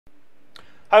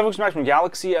Hi folks, Max from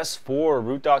Galaxy S4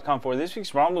 Root.com for this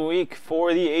week's ROM of the week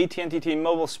for the AT&T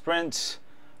T-Mobile Sprint,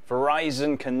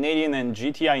 Verizon, Canadian, and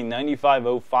GTI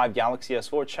 9505 Galaxy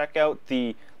S4. Check out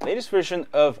the latest version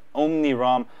of Omni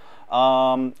ROM.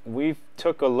 We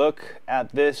took a look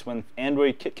at this when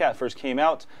Android KitKat first came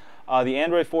out. The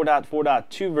Android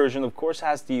 4.4.2 version, of course,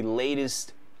 has the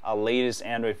latest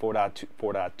Android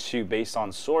 4.2 based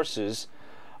on sources.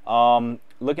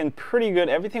 Looking pretty good,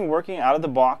 everything working out of the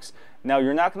box. Now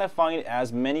you're not going to find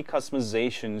as many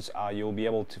customizations you'll be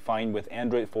able to find with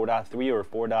Android 4.3 or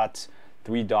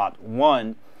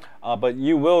 4.3.1, but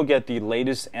you will get the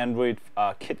latest Android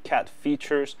KitKat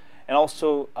features, and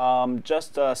also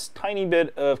just a tiny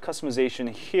bit of customization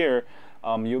here.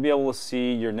 You'll be able to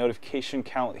see your notification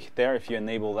count there if you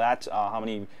enable that, how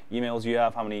many emails you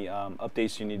have, how many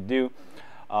updates you need to do,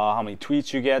 how many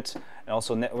tweets you get, and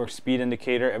also network speed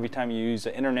indicator. Every time you use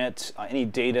the internet, any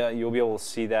data, you'll be able to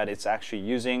see that it's actually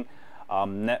using.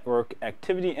 Network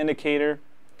activity indicator,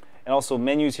 and also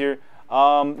menus here.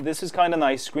 This is kind of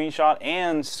nice, screenshot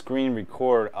and screen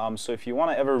record. So if you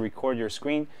want to ever record your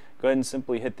screen, go ahead and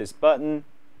simply hit this button,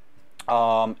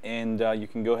 and you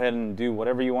can go ahead and do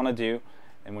whatever you want to do.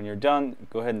 And when you're done,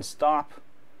 go ahead and stop,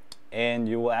 and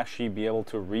you will actually be able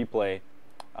to replay.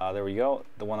 There we go,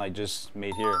 the one I just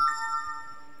made here.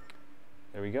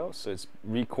 There we go. So it's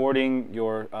recording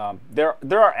your. There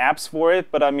are apps for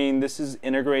it, but I mean this is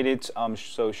integrated,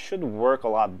 so it should work a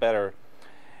lot better.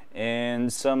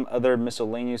 And some other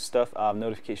miscellaneous stuff.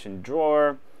 Notification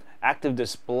drawer, active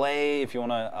display. If you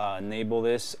want to enable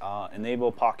this,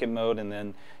 enable pocket mode, and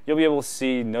then you'll be able to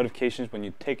see notifications when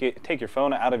you take your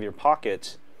phone out of your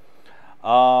pocket.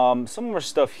 Some more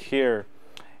stuff here.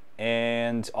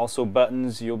 And also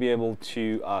buttons, you'll be able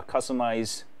to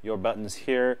customize your buttons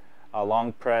here,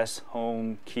 long press,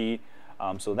 home key,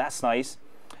 so that's nice.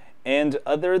 And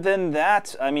other than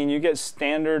that, I mean, you get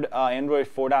standard Android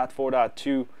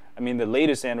 4.4.2, I mean the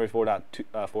latest Android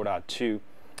 4.2,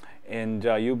 and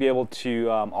you'll be able to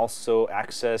also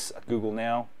access Google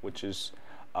Now, which is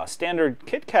a standard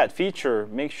KitKat feature.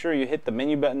 Make sure you hit the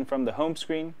menu button from the home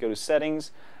screen, go to settings.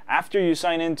 After you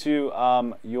sign into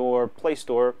your Play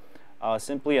Store,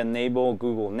 simply enable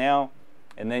Google Now,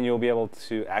 and then you'll be able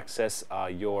to access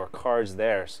your cards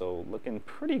there. So looking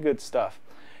pretty good stuff.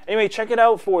 Anyway, check it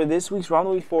out for this week's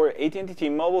ROM for AT&T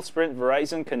T-Mobile, Sprint,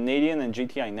 Verizon, Canadian, and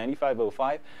GTI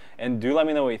 9505. And do let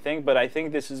me know what you think. But I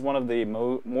think this is one of the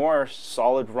more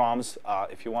solid ROMs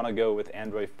if you want to go with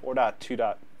Android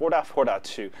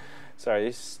 4.4.2. Sorry,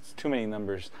 it's too many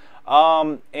numbers.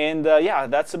 Yeah,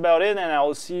 that's about it, and I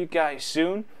will see you guys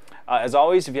soon. As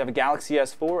always, if you have a Galaxy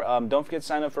S4, don't forget to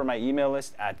sign up for my email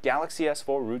list at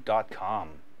galaxys4root.com.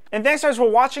 And thanks guys for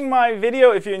watching my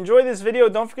video. If you enjoyed this video,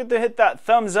 don't forget to hit that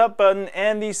thumbs up button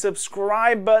and the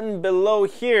subscribe button below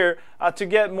here to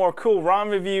get more cool ROM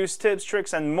reviews, tips,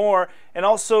 tricks, and more. And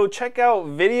also check out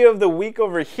Video of the Week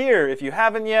over here if you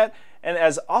haven't yet. And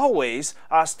as always,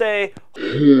 stay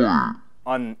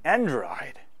on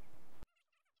Android.